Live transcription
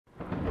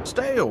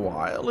Stay a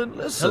while and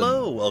listen.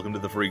 Hello, welcome to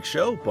the Freak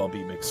Show. Bumpy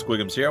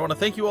McSquigums here. I want to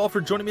thank you all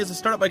for joining me as I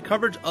start up my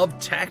coverage of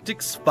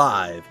Tactics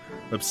 5,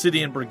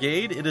 Obsidian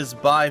Brigade. It is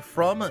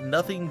from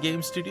Nothing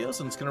Game Studios,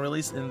 and it's going to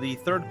release in the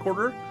third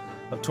quarter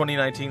of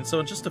 2019, so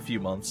in just a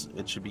few months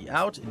it should be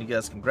out, and you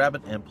guys can grab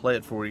it and play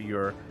it for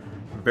your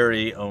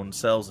very own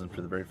selves and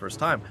for the very first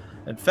time.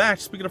 In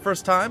fact, speaking of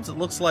first times, it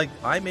looks like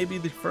I may be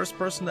the first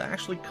person to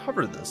actually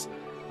cover this.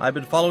 I've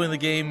been following the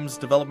game's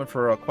development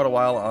for quite a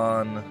while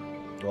on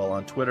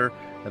Twitter,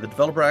 and the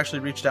developer actually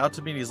reached out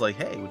to me and he's like,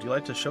 hey, would you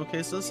like to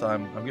showcase this?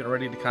 I'm getting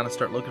ready to kind of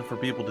start looking for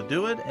people to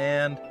do it,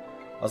 and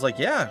I was like,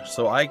 yeah,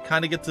 so I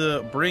kind of get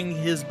to bring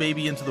his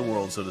baby into the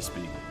world, so to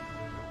speak.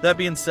 That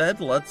being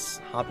said, let's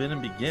hop in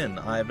and begin.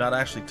 I have not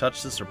actually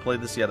touched this or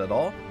played this yet at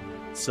all,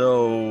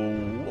 so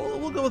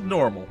we'll go with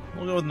normal.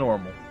 We'll go with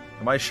normal.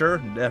 Am I sure?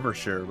 Never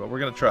sure, but we're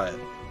going to try it.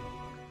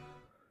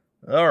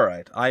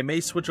 Alright, I may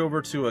switch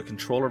over to a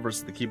controller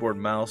versus the keyboard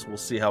and mouse. We'll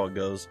see how it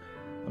goes.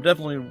 I'm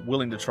definitely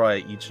willing to try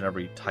each and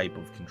every type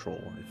of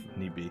control, if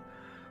need be.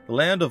 The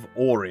land of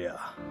Aurea.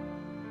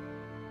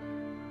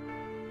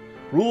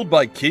 Ruled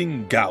by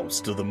King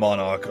Gaust, the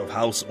monarch of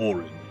House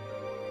Orin.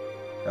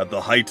 At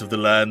the height of the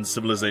land's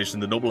civilization,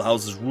 the noble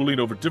houses ruling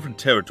over different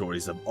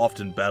territories have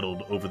often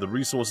battled over the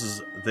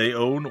resources they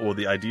own or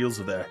the ideals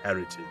of their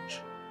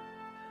heritage.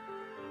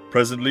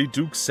 Presently,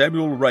 Duke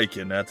Samuel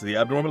Riken, at the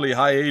abnormally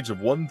high age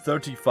of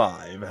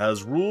 135,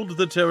 has ruled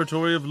the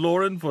territory of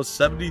Lauren for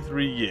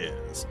 73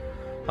 years.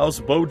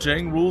 House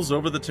Bojang rules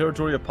over the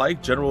territory of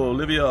Pike. General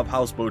Olivia of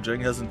House Bojang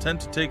has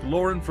intent to take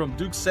Lauren from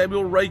Duke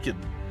Samuel Riken,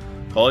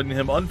 calling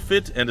him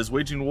unfit, and is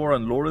waging war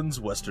on Lauren's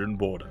western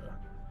border.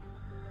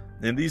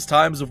 In these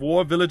times of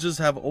war, villages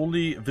have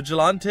only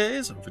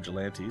vigilantes,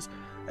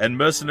 and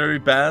mercenary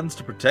bands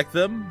to protect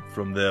them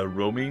from the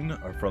roaming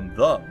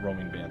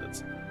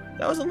bandits.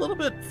 That was a little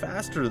bit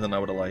faster than I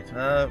would have liked.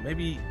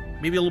 Maybe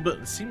a little bit.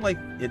 It seemed like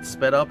it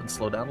sped up and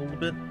slowed down a little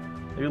bit.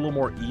 Maybe a little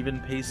more even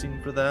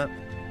pacing for that,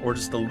 or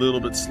just a little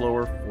bit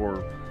slower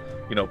for,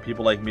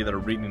 people like me that are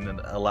reading it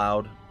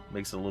aloud.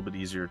 Makes it a little bit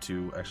easier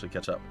to actually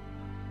catch up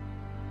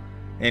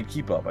and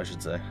keep up, I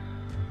should say.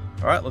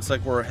 All right, looks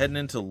like we're heading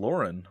into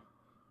Lauren.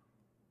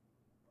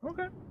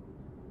 Okay,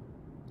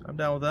 I'm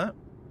down with that.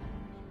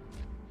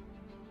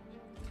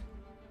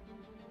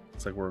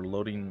 Looks like we're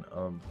loading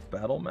a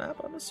battle map,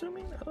 I'm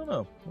assuming? I don't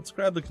know. Let's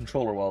grab the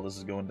controller while this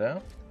is going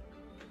down.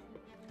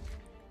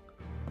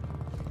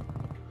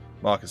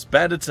 Marcus,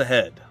 bandits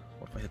ahead.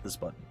 What if I hit this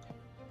button?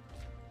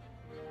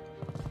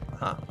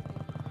 Aha.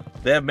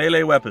 They have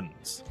melee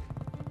weapons.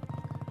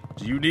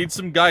 Do you need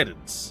some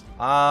guidance?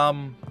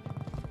 Only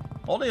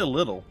a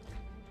little.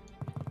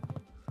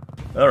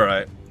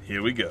 Alright,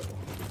 here we go.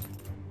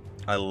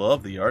 I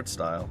love the art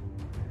style.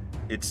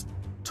 It's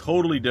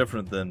totally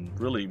different than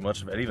really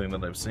much of anything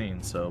that I've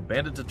seen. So,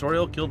 bandit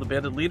tutorial, kill the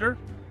bandit leader.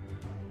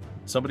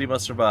 Somebody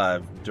must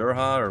survive.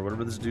 Durha, or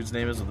whatever this dude's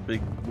name is with a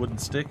big wooden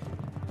stick.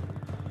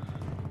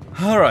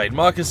 Alright,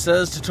 Marcus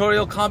says,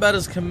 tutorial combat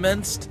is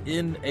commenced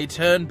in a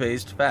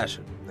turn-based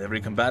fashion. Every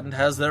combatant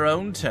has their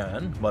own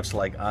turn, much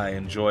like I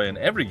enjoy in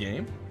every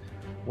game.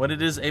 When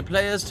it is a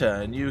player's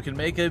turn, you can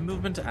make a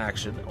movement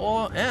action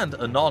and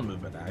a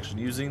non-movement action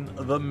using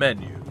the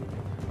menu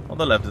on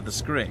the left of the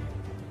screen.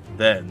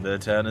 Then the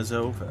turn is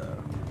over.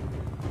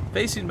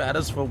 Facing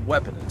matters for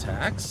weapon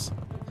attacks.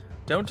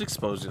 Don't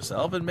expose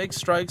yourself and make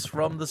strikes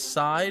from the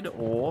side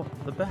or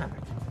the back.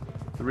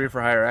 The rear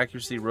for higher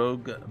accuracy.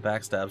 Rogue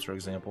backstabs, for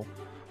example,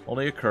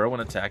 only occur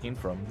when attacking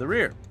from the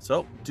rear.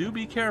 So do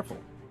be careful.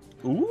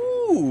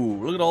 Ooh,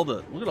 look at all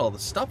the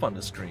stuff on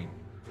the screen.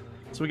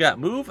 So we got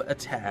move,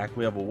 attack,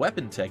 we have a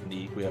weapon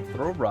technique, we have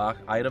throw rock,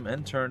 item,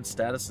 end turn,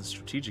 status, and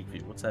strategic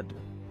view. What's that do?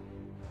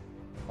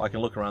 Oh, I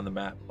can look around the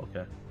map.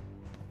 Okay.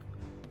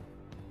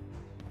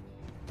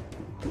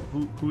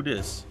 Who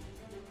this?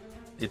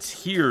 It's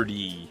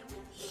Heardy.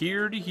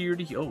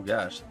 Oh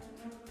gosh.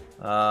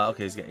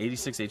 Okay, he's got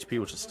 86 HP,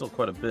 which is still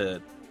quite a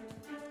bit.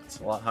 It's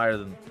a lot higher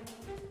than.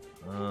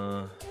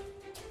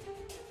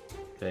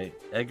 Okay,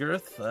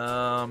 Eggerth,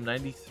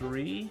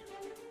 93.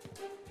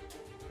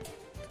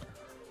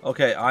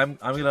 Okay, I'm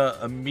gonna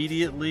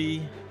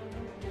immediately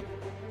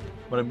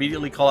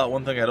call out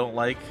one thing I don't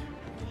like,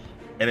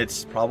 and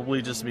it's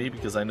probably just me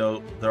because I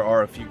know there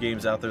are a few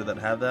games out there that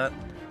have that.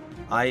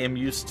 I am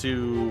used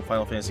to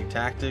Final Fantasy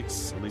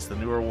Tactics, at least the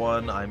newer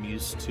one. I'm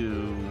used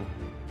to...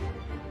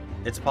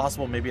 It's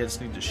possible maybe I just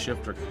need to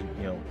shift or,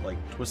 like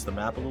twist the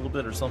map a little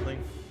bit or something.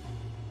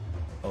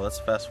 Oh, that's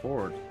fast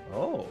forward.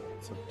 Oh,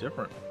 it's a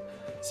different...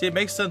 See, it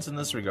makes sense in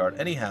this regard.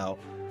 Anyhow,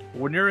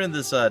 when you're in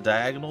this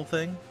diagonal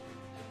thing,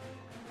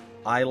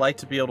 I like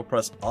to be able to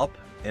press up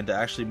and to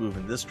actually move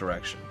in this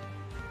direction.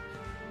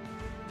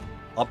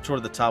 Up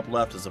toward the top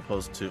left as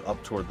opposed to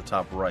up toward the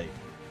top right.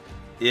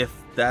 If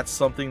that's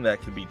something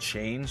that can be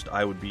changed,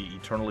 I would be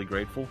eternally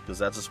grateful, because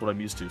that's just what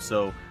I'm used to.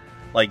 So,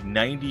 like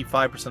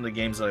 95% of the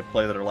games that I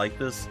play that are like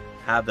this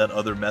have that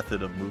other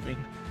method of moving.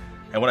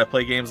 And when I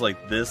play games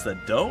like this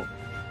that don't,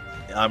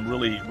 I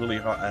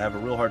have a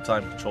real hard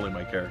time controlling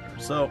my character.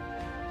 So,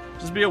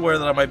 Just be aware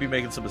that I might be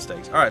making some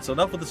mistakes. Alright, so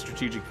enough with the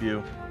strategic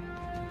view.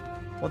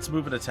 Let's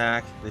move and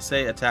attack. They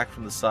say attack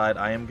from the side.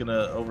 I am going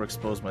to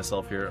overexpose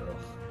myself here. Ugh.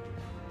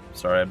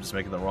 Sorry, I'm just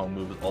making the wrong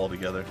move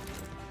altogether.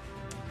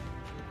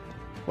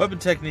 Weapon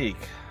technique.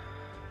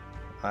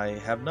 I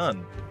have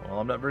none. Well,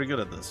 I'm not very good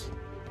at this.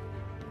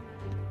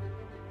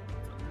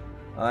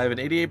 I have an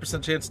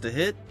 88% chance to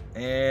hit,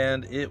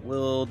 and it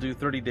will do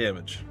 30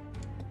 damage.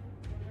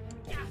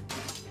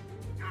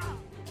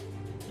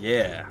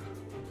 Yeah.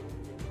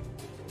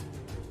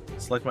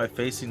 Select my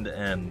facing to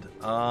end.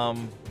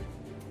 I'm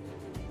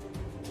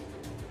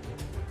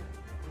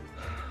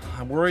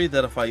worried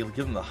that if I give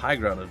them the high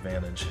ground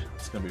advantage,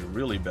 it's going to be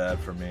really bad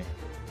for me.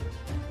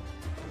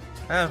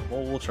 Well,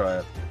 we'll try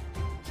it.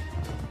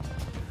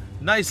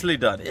 Nicely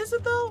done. Is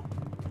it, though?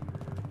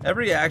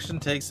 Every action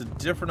takes a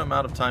different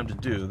amount of time to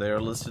do. They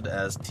are listed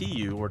as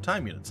TU, or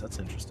time units. That's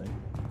interesting.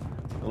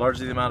 The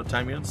larger the amount of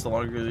time units, the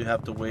longer you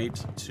have to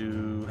wait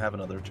to have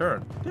another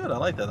turn. Good, I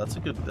like that. That's a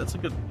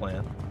good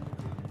plan.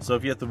 So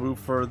if you have to move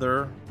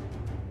further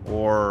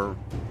or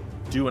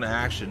do an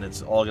action,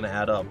 it's all going to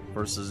add up.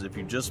 Versus if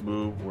you just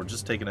move or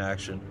just take an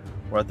action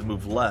or have to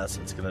move less,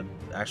 it's going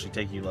to actually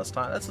take you less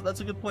time. That's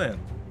a good plan.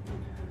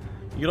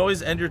 You can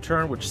always end your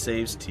turn, which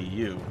saves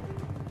TU.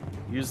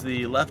 Use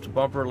the left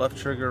bumper, left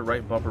trigger,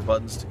 right bumper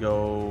buttons to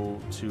go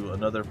to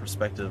another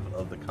perspective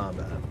of the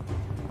combat.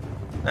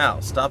 Now,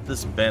 stop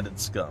this bandit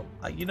scum.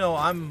 You know,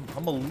 I'm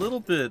a little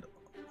bit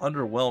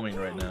underwhelming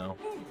right now.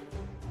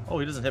 Oh,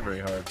 he doesn't hit very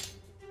hard.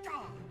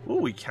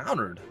 Ooh, he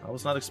countered. I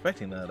was not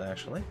expecting that,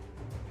 actually.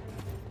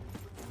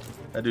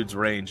 That dude's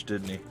ranged,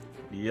 didn't he?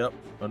 Yep.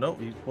 Oh, no,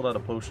 he pulled out a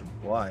potion.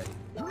 Why?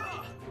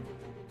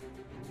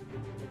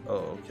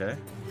 Oh, okay.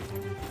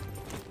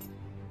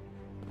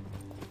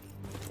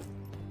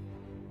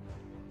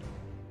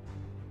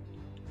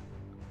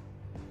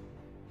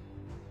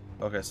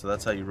 Okay, so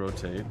that's how you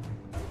rotate.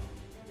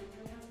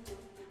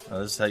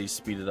 This is how you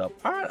speed it up.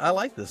 Alright, I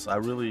like this. I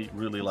really,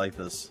 really like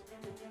this.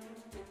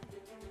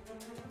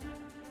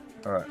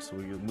 Alright, so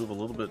we can move a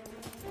little bit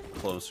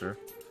closer.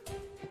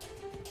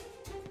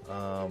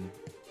 Oh,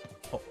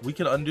 we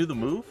can undo the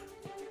move?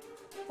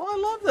 Oh, I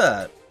love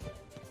that!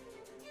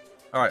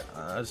 Alright,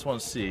 I just want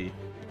to see.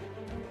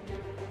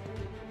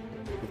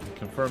 We can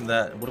confirm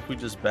that. What if we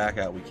just back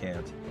out? We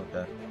can't.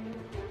 Okay.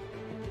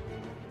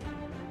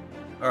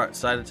 Alright,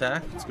 side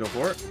attack. Let's go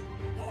for it.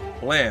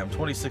 Blam!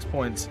 26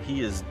 points.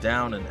 He is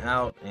down and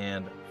out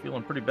and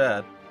feeling pretty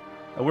bad.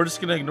 We're just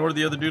going to ignore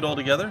the other dude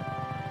altogether?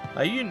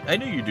 I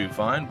knew you'd do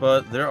fine,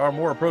 but there are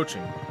more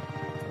approaching.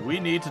 We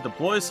need to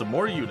deploy some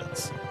more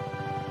units.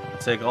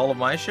 Take all of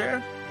my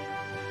share?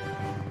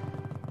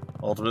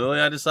 Ultimately,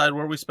 I decide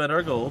where we spend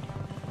our gold.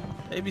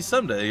 Maybe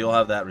someday you'll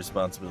have that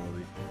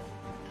responsibility.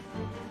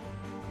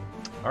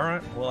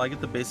 Alright, well, I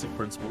get the basic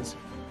principles.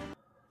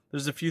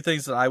 There's a few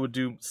things that I would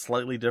do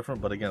slightly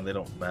different, but again, they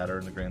don't matter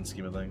in the grand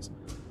scheme of things.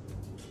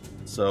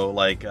 So,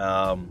 like,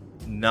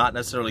 not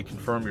necessarily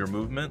confirm your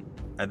movement,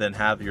 and then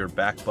have your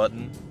back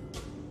button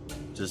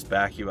just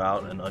back you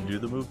out and undo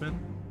the movement,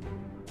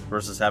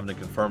 versus having to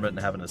confirm it and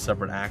having a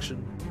separate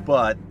action.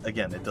 But,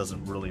 again, it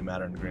doesn't really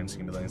matter in the grand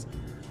scheme of things.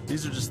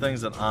 These are just things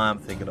that I'm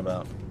thinking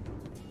about.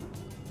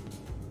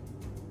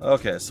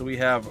 Okay, so we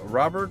have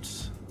Robert.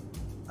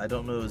 I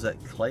don't know, is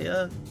that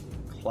Clea?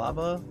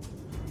 Clava?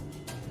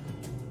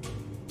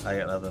 I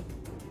got nothing.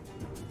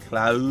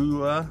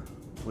 Klaua.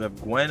 We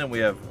have Gwen and we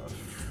have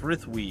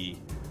Frithwi.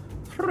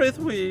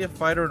 Frithwi, a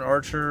fighter, an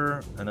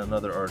archer, and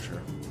another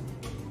archer.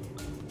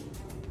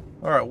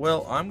 Alright,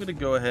 well, I'm going to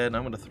go ahead and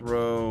I'm going to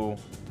throw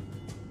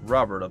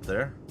Robert up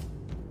there.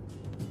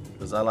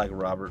 Because I like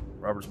Robert.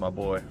 Robert's my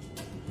boy.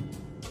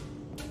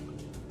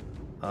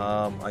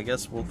 I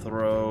guess we'll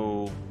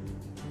throw...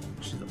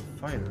 She's a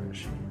fighter, is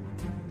she?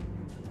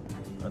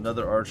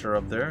 Another archer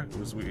up there.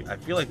 Because I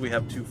feel like we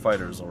have two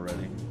fighters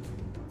already.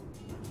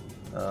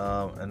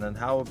 And then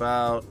how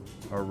about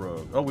our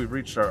rogue? Oh, we've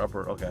reached our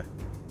upper... Okay.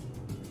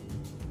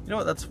 You know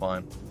what? That's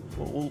fine.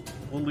 We'll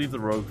leave the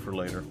rogue for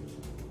later.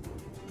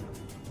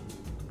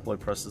 Deploy,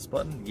 press this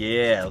button.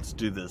 Yeah, let's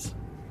do this.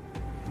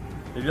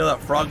 Did you know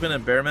that frogmen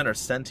and bearmen are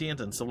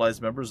sentient and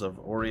civilized members of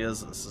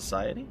Oria's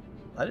society?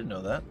 I didn't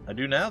know that. I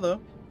do now,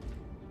 though.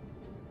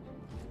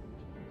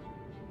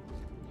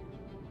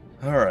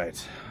 Alright.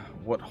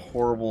 What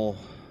horrible,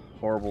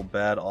 horrible,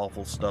 bad,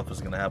 awful stuff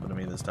is going to happen to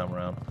me this time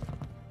around?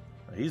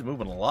 He's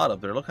moving a lot up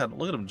there. Look at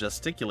him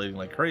gesticulating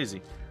like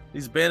crazy.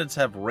 These bandits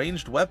have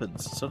ranged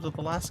weapons. So did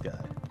the last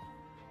guy.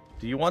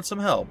 Do you want some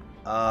help?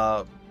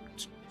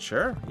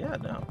 Sure. Yeah,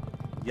 no.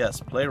 Yes,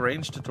 play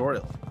range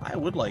tutorial. I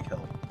would like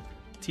help.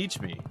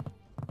 Teach me.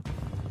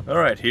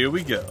 Alright, here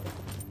we go.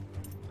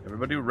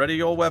 Everybody ready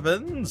your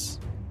weapons?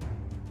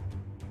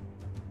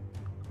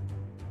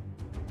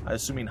 I'm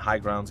assuming high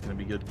ground's going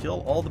to be good.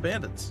 Kill all the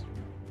bandits.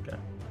 Okay.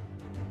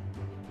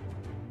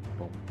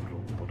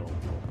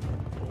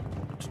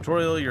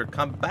 Tutorial, your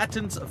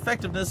combatant's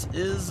effectiveness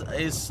is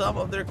a sum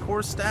of their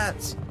core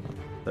stats,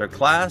 their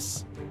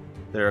class,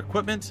 their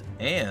equipment,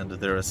 and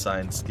their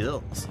assigned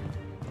skills.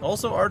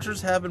 Also,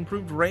 archers have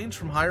improved range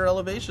from higher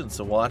elevations,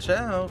 so watch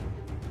out.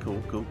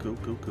 Cool.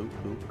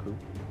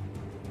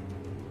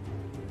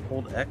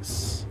 Hold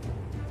X.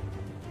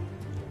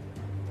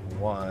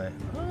 Y.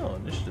 Oh,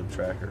 initiative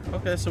tracker.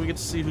 Okay, so we get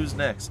to see who's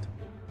next.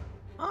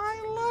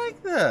 I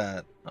like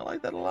that. I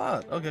like that a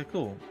lot. Okay,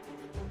 cool.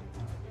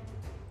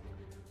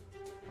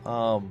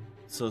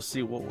 So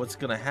see what's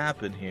gonna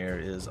happen here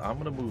is I'm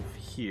gonna move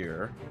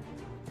here,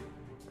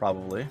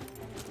 probably,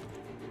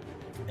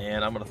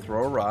 and I'm gonna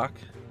throw a rock.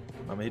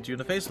 I'm gonna hit you in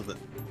the face with it.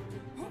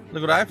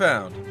 Look what I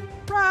found!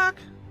 Rock!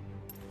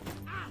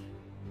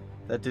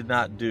 That did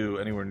not do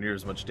anywhere near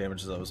as much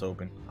damage as I was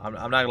hoping. I'm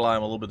not gonna lie,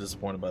 I'm a little bit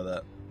disappointed by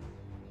that.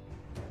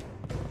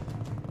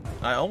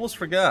 I almost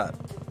forgot.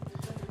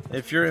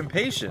 If you're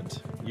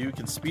impatient, you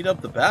can speed up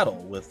the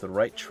battle with the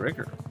right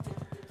trigger.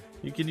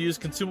 You can use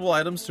consumable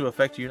items to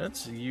affect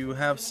units. You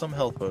have some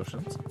health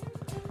potions.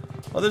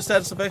 Other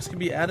status effects can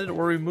be added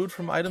or removed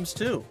from items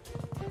too.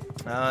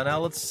 Now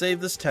let's save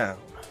this town.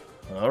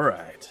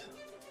 Alright.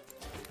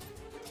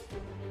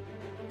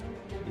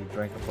 You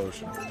drank a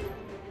potion.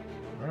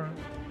 Alright.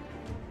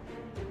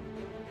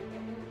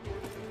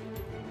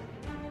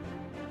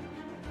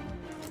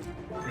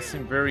 They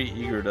seem very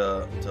eager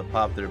to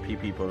pop their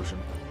PP potion.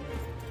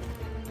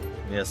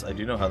 Yes, I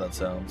do know how that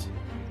sounds.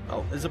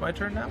 Oh, is it my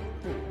turn now?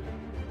 Ooh.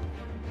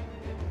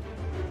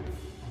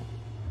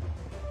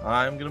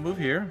 I'm gonna move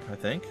here, I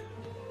think.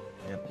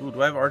 And ooh,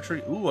 do I have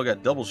archery? Ooh, I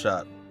got double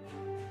shot.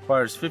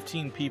 Requires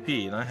 15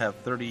 PP, and I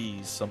have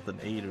 30-something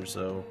 8 or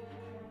so.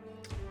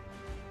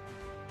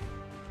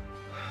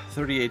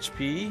 30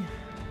 HP.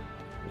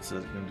 What's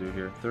it gonna do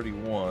here?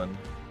 31.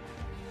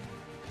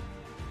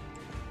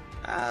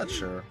 Ah,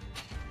 sure.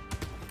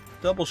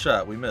 Double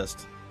shot, we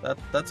missed.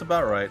 That's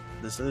about right.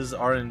 This is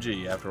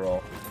RNG, after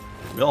all.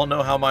 We all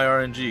know how my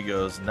RNG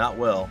goes. Not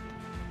well.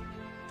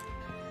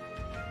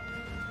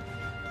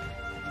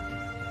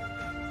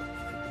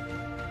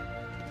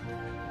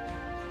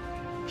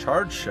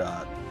 Charge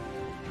shot.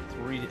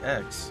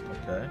 3x.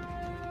 Okay.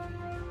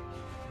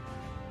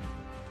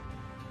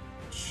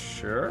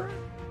 Sure.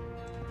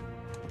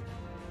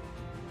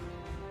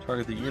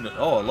 Target the unit.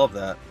 Oh, I love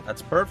that.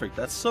 That's perfect.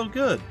 That's so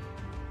good.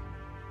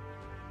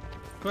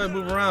 Go ahead,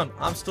 move around.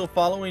 I'm still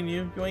following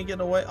you. You ain't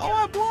getting away. Oh,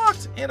 I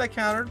blocked! And I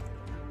countered.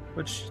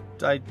 Which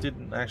I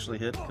didn't actually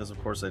hit, because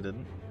of course I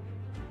didn't.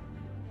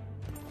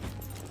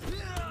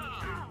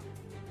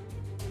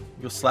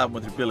 Go slap him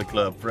with your billy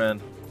club, friend.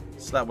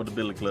 Slap him with the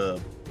billy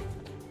club.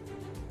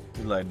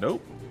 He's like,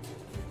 nope.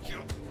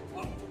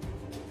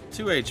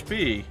 2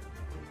 HP.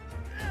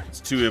 It's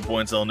 2 hit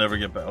points I'll never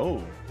get back.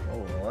 Oh,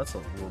 well, that's a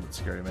little bit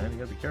scary, man. You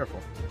gotta be careful.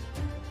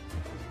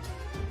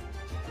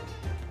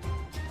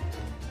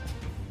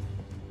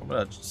 I'm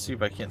gonna see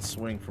if I can't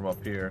swing from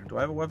up here. Do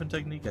I have a weapon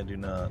technique? I do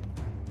not.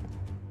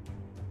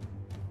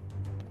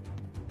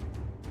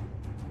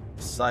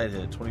 Side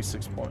hit,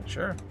 26 points.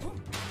 Sure.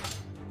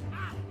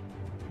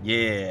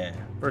 Yeah,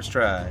 first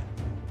try.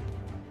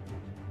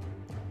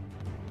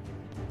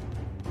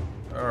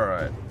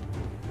 Alright.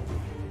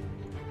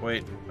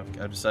 Wait,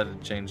 I've decided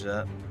to change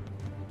that.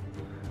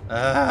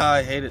 Ah,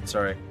 I hate it,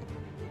 sorry.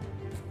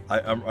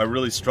 I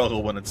really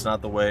struggle when it's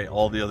not the way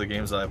all the other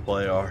games that I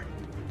play are.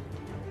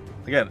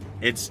 Again,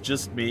 it's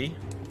just me.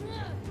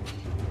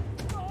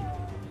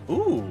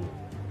 Ooh,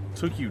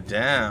 took you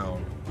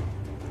down.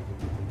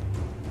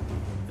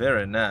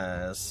 Very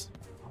nice.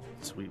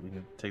 Sweet, we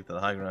can take the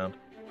high ground.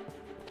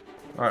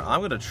 Alright,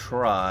 I'm gonna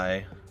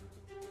try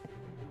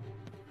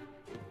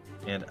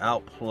and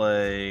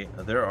outplay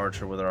their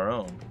archer with our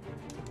own.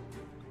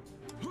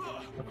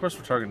 Of course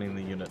we're targeting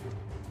the unit.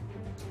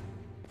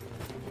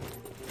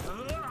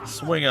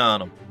 Swing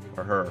on him.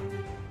 Or her.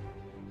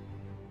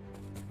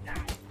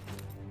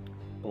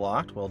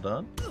 Blocked, well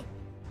done.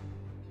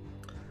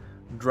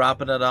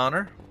 Dropping it on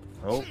her.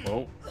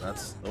 Oh,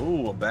 that's...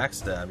 Oh, a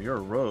backstab. You're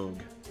a rogue.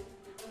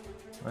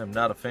 I am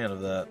not a fan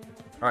of that.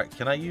 Alright,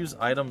 can I use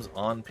items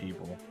on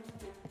people?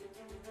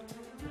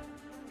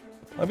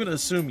 I'm gonna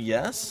assume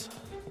yes.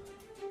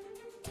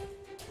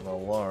 An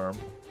alarm.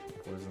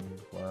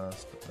 Poison,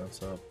 blast,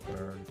 defense up,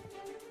 burn.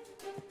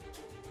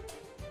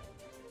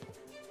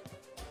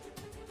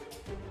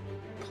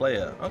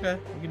 Clea. Okay,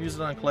 you can use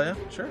it on Clea.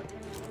 Sure.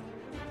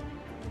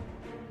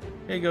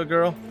 Here you go,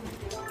 girl.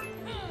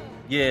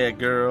 Yeah,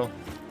 girl.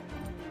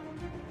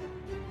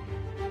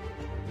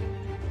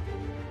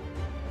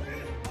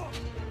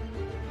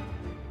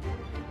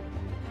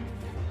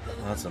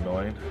 That's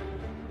annoying.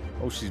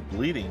 Oh, she's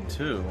bleeding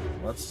too.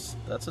 That's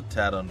a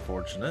tad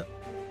unfortunate.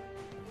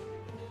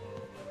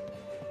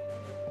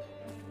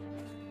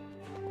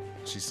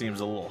 She seems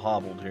a little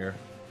hobbled here.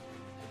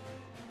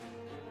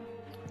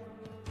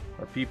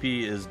 Our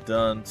PP is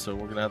done, so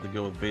we're gonna have to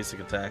go with basic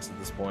attacks at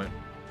this point.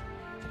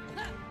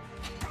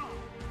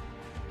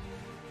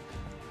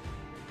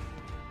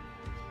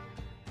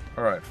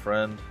 Alright,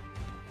 friend.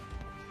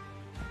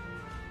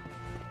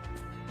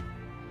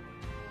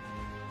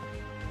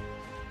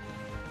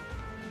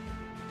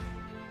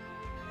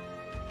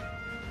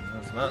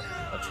 That's not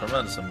a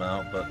tremendous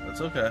amount, but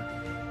it's okay.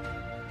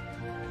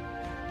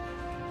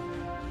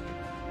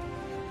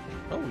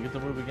 Oh, we get to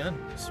move again.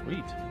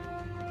 Sweet.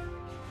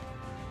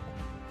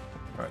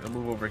 Alright, gonna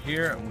move over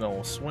here. I'm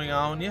gonna swing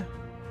on you.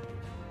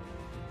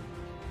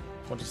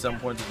 27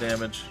 points of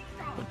damage.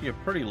 Would be a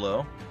pretty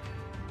low.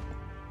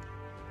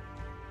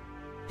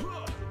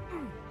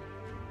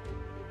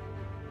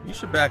 You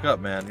should back up,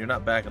 man. You're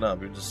not backing up.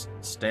 You're just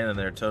standing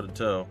there toe to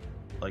toe.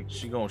 Like,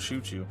 she gonna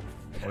shoot you.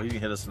 Oh, he can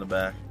hit us in the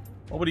back.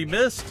 Oh, but he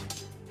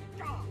missed!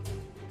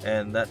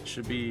 And that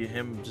should be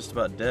him just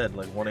about dead.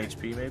 Like 1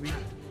 HP, maybe?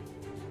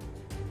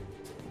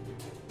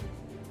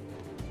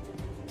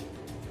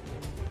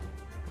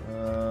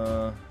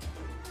 There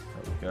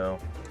we go.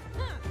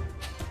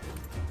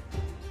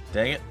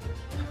 Dang it.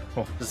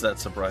 Why does that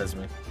surprise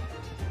me?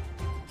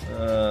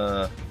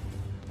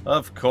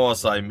 Of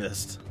course I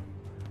missed.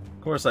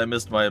 Of course I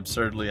missed my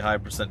absurdly high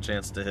 %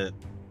 chance to hit.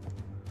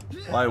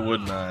 Why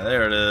wouldn't I?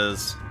 There it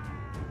is.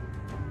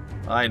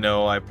 I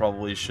know I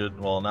probably should,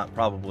 well, not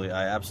probably,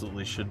 I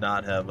absolutely should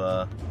not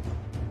have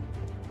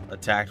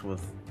attacked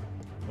with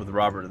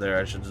Robert there.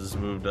 I should have just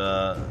moved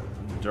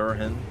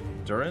Durin?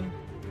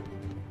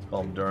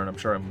 Call him Durin. I'm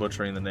sure I'm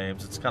butchering the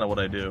names. It's kind of what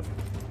I do.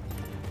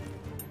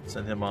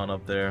 Send him on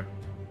up there.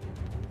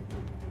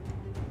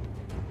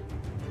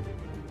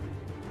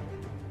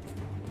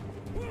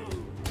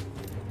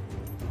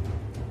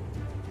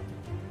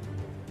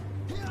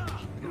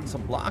 Getting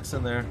some blocks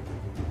in there.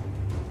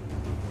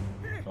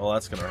 Oh,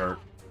 that's gonna hurt.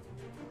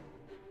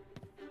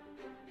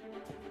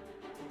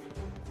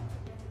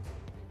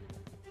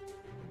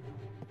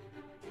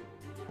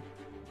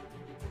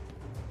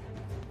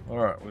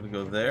 Alright, we're gonna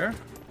go there.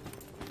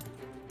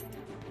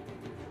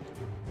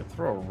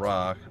 Throw a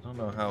rock. I don't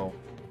know how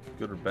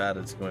good or bad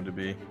it's going to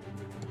be.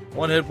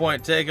 1 hit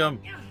point, take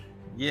him.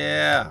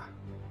 Yeah.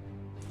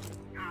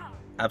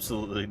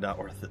 Absolutely not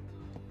worth it.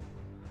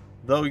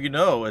 Though, you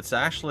know, it's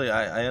actually,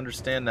 I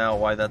understand now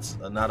why that's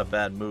not a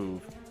bad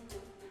move.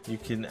 You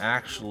can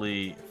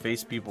actually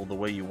face people the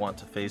way you want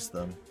to face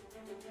them.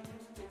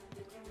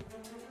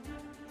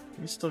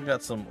 You still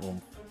got some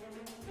oomph.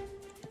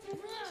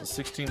 So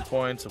 16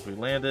 points if we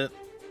land it.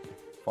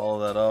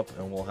 Follow that up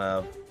and we'll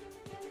have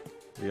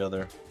the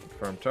other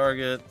firm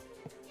target.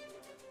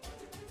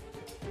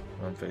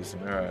 I'm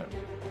facing. Alright.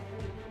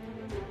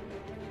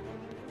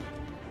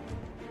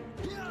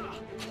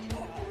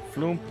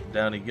 Floomp.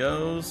 Down he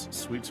goes.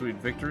 Sweet, sweet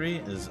victory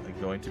is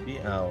going to be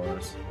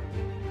ours.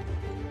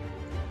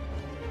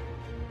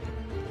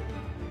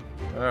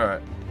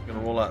 Alright. Gonna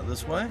roll out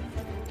this way.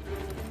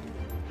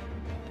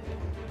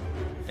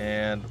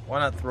 And why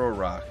not throw a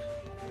rock?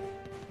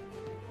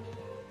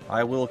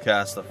 I will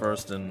cast the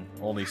first and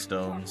only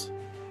stones.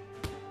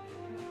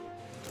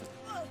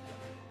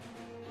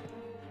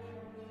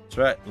 That's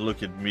right.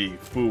 Look at me,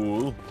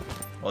 fool.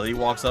 Well, he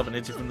walks up and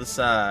hits you from the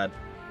side.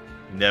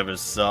 Never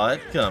saw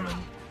it coming.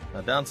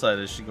 Now, downside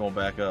is she going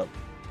back up.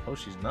 Oh,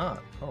 she's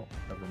not. Oh,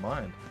 never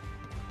mind.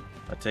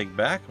 I take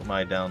back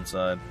my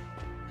downside.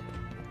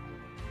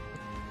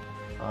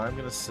 I'm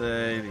going to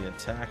say the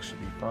attack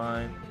should be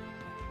fine.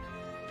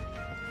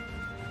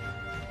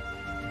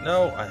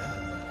 No,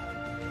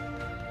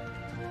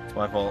 it's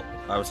my fault.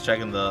 I was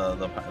checking the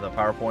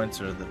PowerPoints,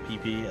 or the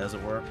PP, as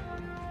it were.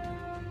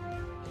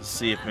 To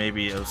see if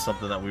maybe it was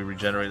something that we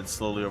regenerated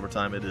slowly over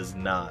time. It is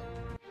not.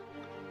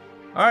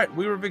 Alright,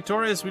 we were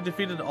victorious. We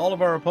defeated all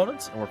of our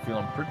opponents, and we're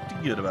feeling pretty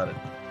good about it.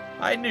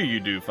 I knew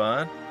you'd do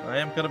fine. I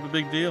am kind of a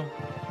big deal.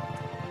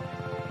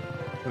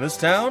 In this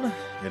town,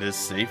 it is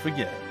safe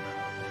again.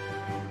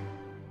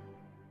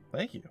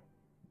 Thank you.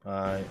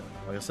 Like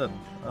I said,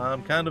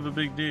 I'm kind of a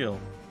big deal.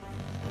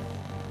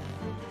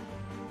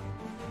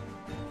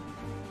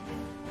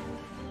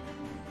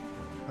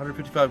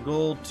 $155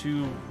 gold,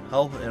 2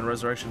 health and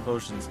resurrection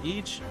potions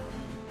each.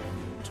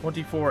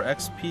 24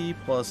 XP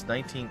plus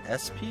 19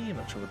 SP. I'm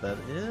not sure what that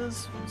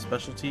is.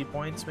 Specialty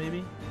points,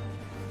 maybe?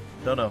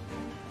 Don't know.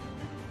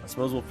 I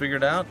suppose we'll figure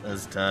it out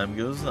as time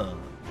goes on.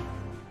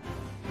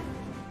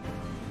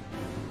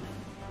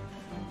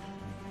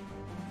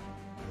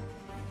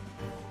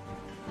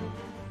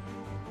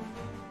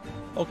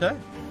 Okay,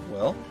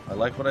 well, I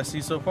like what I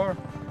see so far.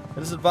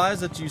 It is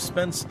advised that you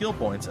spend skill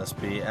points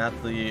SP at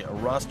the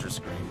roster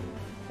screen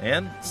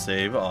and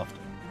save often.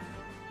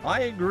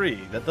 I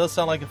agree. That does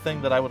sound like a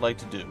thing that I would like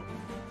to do.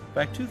 In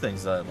fact, 2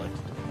 things that I'd like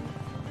to do.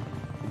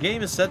 The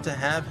game is set to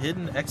have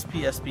hidden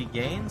XP SP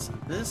gains.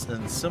 This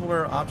and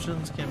similar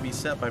options can be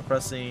set by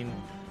pressing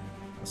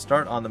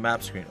start on the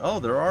map screen. Oh,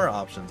 there are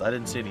options. I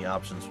didn't see any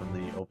options from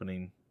the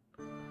opening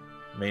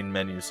main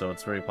menu, so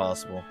it's very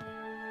possible.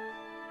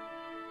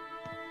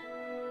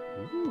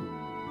 Ooh.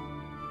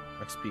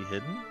 XP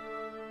hidden?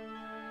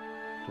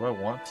 Do I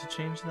want to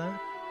change that?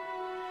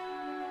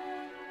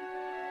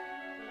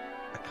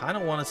 I kind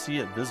of want to see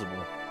it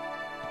visible.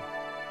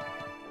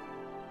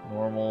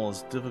 Normal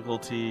is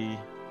difficulty.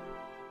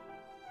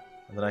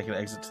 And then I can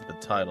exit to the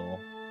title.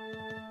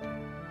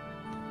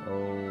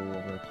 Oh, I'm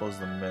going to close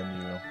the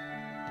menu.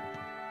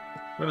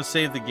 I'm going to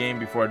save the game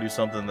before I do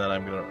something that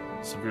I'm going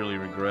to severely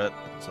regret.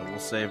 So we'll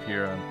save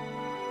here on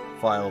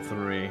file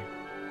 3.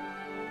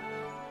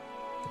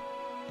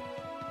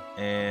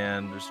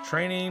 And there's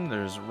training,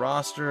 there's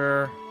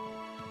roster.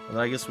 And then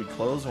I guess we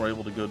close and we're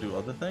able to go do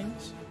other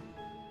things.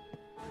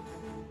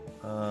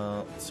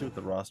 Let's see what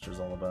the roster's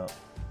all about.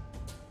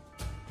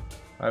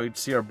 Alright, we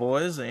see our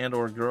boys and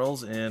or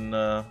girls in,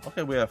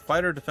 okay, we have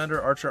fighter,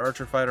 defender, archer,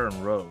 archer, fighter,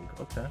 and rogue.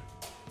 Okay.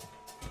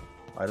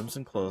 Items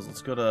and clothes.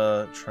 Let's go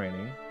to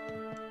training.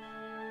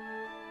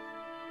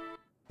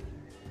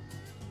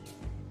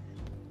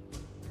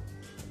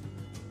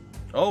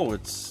 Oh,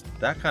 it's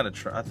that kind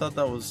of I thought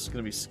that was going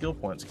to be skill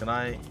points. Can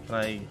I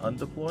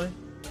undeploy?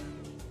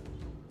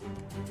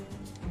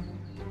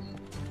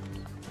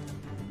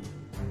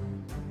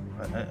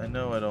 I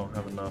know I don't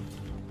have enough.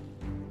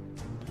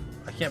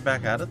 I can't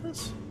back out of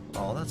this?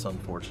 Oh, that's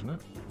unfortunate.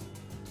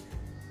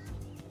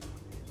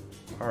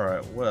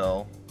 Alright,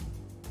 well.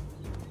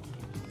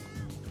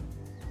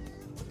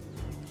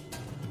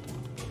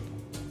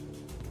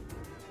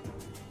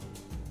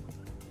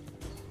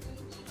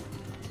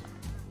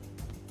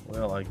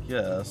 Well, I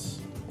guess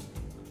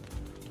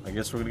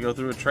we're gonna go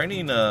through a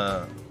training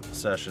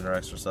session or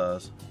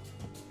exercise.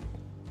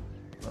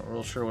 Not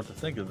real sure what to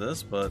think of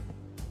this, but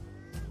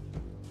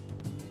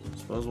I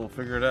suppose we'll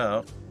figure it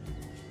out.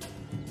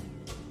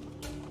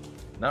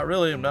 Not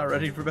really, I'm not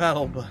ready for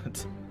battle,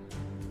 but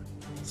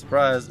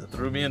surprise, it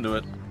threw me into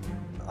it.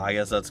 I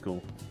guess that's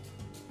cool.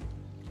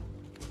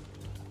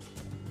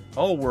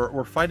 Oh,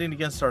 we're fighting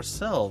against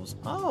ourselves.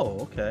 Oh,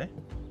 okay.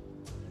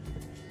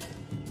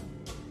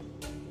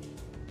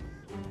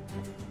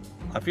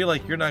 I feel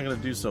like you're not going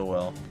to do so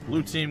well.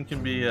 Blue team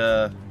can be,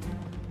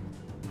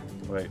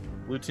 wait.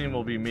 Blue team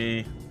will be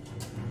me,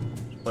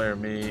 player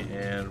me,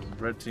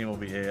 and red team will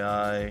be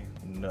AI.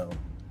 No.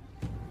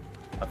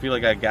 I feel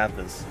like I got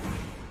this.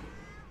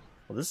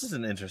 Well, this is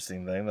an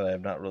interesting thing that I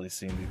have not really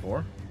seen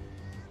before.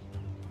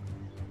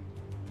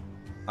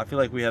 I feel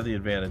like we have the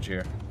advantage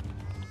here.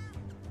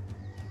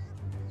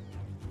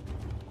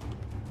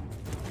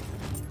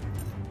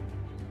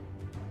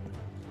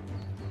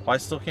 Oh, I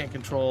still can't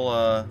control,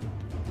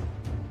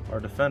 our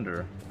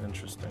defender.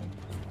 Interesting.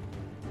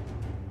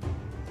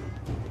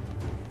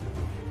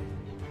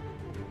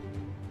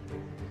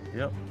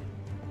 Yep.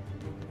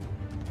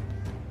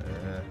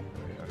 There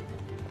we are.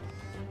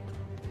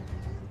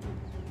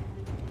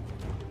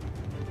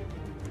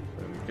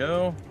 There we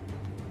go.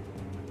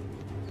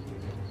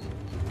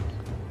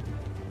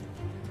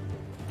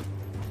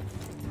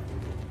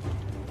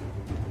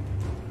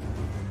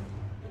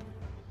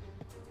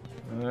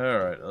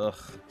 Alright, ugh.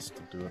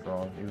 Still do it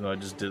wrong. Even though I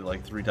just did it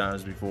like 3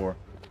 times before.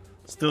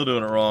 Still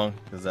doing it wrong,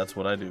 because that's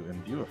what I do.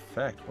 Imbue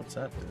effect, what's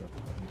that do?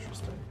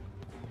 Interesting.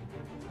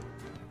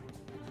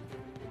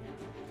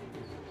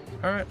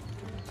 Alright.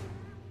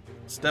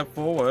 Step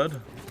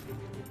forward.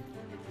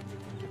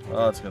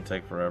 Oh, it's going to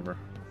take forever.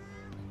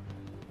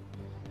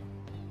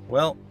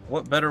 Well,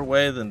 what better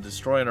way than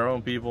destroying our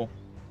own people?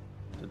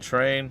 To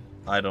train?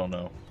 I don't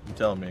know. You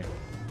tell me.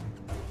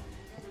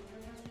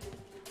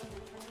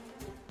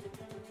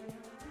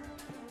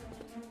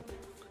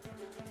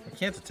 I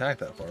can't attack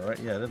that far, right?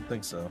 Yeah, I didn't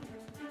think so.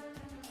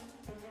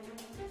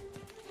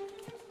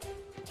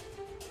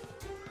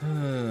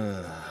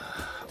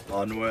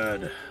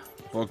 Onward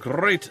for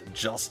great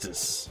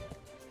justice.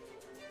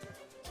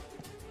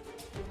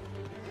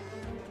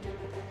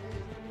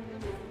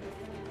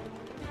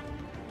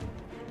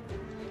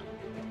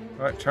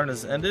 Alright, turn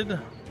is ended.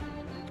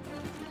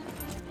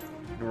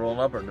 We're rolling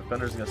up, our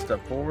defender's gonna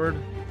step forward.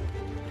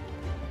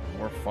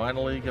 We're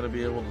finally gonna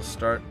be able to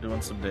start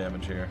doing some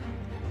damage here.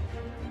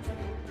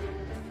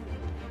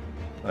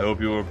 I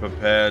hope you were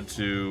prepared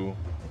to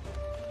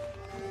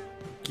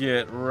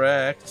get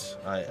wrecked.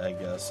 I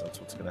guess that's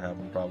what's gonna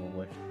happen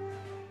probably.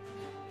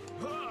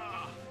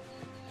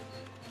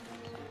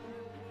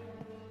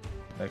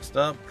 Next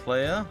up,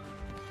 Clea.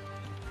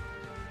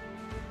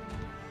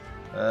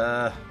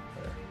 There.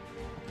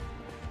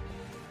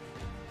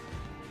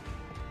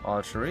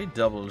 Archery,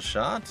 double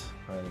shot.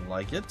 I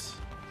like it.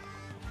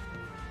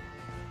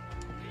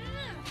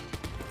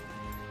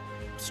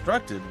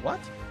 Obstructed, what?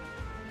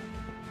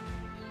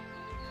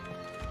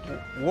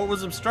 What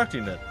was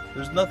obstructing it?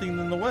 There's nothing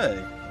in the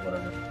way.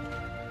 Whatever.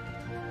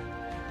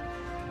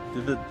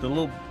 Did the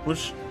little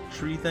bush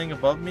tree thing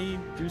above me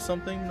do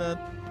something that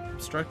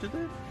obstructed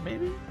it?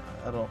 Maybe?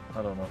 I don't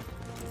know.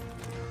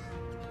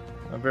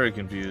 I'm very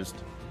confused.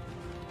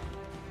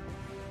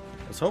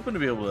 I was hoping to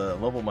be able to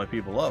level my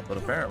people up, but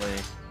apparently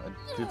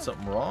I did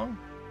something wrong.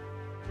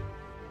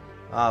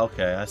 Ah,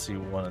 okay. I see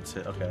one it's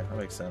hit. Okay, that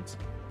makes sense.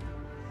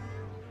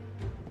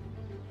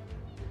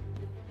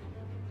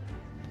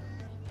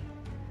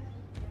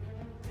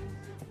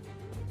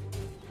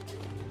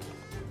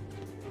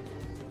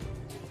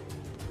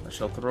 I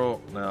shall throw...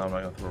 No, I'm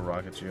not going to throw a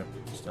rock at you.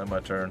 Just end my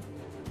turn.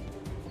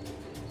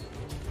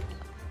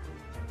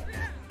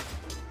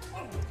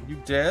 You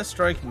dare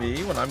strike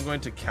me when I'm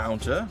going to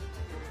counter?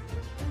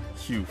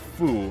 You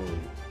fool.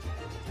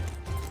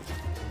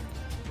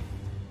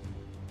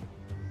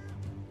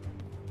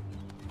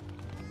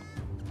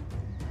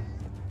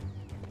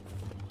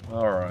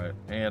 Alright,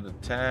 and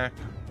attack.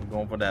 I'm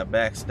going for that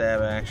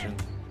backstab action.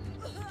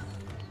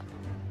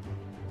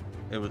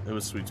 It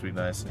was sweet, sweet,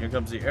 nice. And here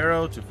comes the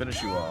arrow to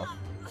finish you off.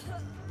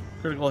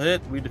 Critical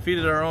hit. We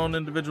defeated our own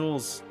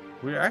individuals.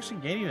 we're actually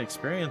gaining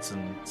experience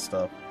and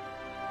stuff.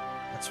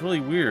 That's really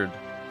weird.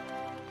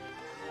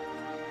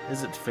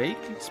 Is it fake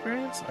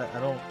experience? I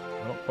don't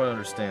quite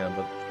understand,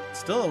 but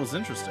still, it was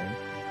interesting.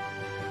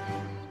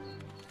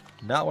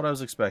 Not what I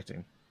was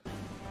expecting.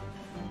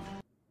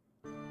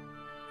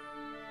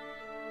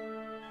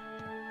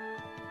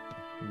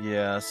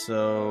 Yeah,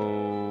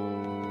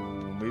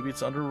 so maybe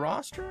it's under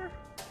roster?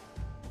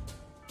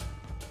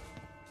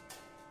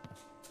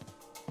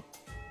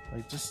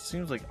 It just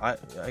seems like I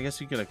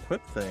guess you can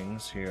equip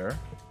things here.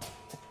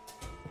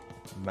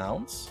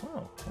 Mounts?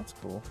 Oh, that's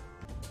cool.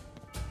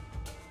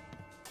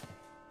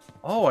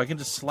 Oh, I can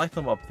just select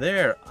them up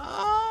there.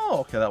 Oh,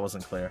 okay, that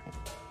wasn't clear.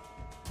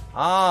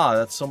 Ah,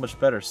 that's so much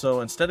better.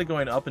 So instead of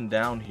going up and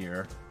down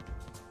here,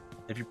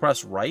 if you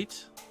press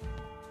right,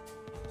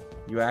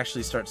 you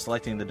actually start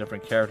selecting the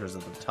different characters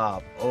at the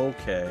top.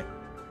 Okay.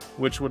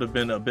 Which would have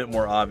been a bit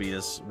more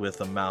obvious with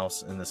a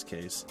mouse in this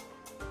case.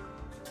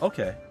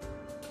 Okay.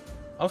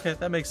 Okay,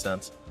 that makes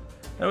sense.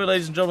 Anyway,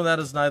 ladies and gentlemen, that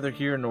is neither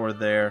here nor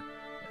there.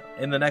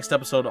 In the next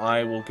episode,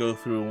 I will go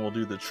through and we'll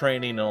do the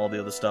training and all the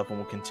other stuff, and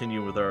we'll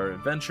continue with our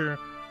adventure,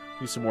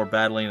 do some more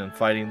battling and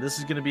fighting. This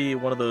is going to be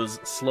one of those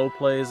slow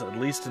plays, at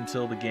least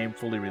until the game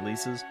fully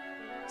releases.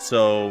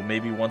 So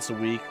maybe once a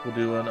week we'll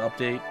do an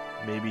update,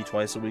 maybe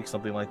twice a week,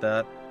 something like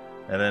that.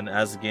 And then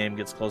as the game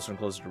gets closer and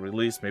closer to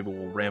release, maybe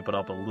we'll ramp it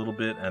up a little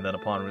bit, and then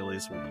upon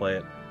release we'll play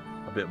it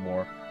a bit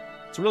more.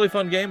 It's a really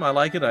fun game. I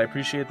like it. I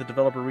appreciate the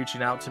developer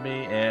reaching out to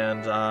me,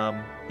 and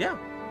yeah.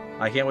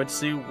 I can't wait to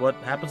see what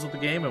happens with the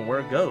game and where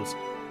it goes.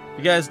 If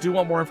you guys do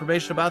want more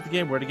information about the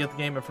game, where to get the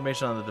game,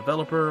 information on the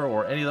developer,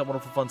 or any of that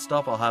wonderful fun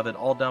stuff, I'll have it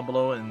all down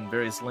below in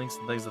various links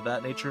and things of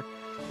that nature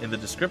in the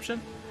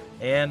description.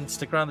 And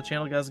stick around the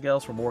channel, guys and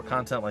gals, for more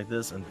content like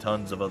this and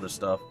tons of other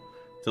stuff.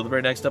 Till the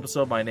very next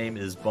episode, my name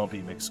is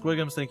Bumpy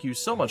McSquigums. Thank you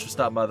so much for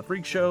stopping by the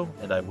Freak Show,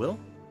 and I will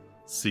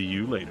see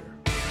you later.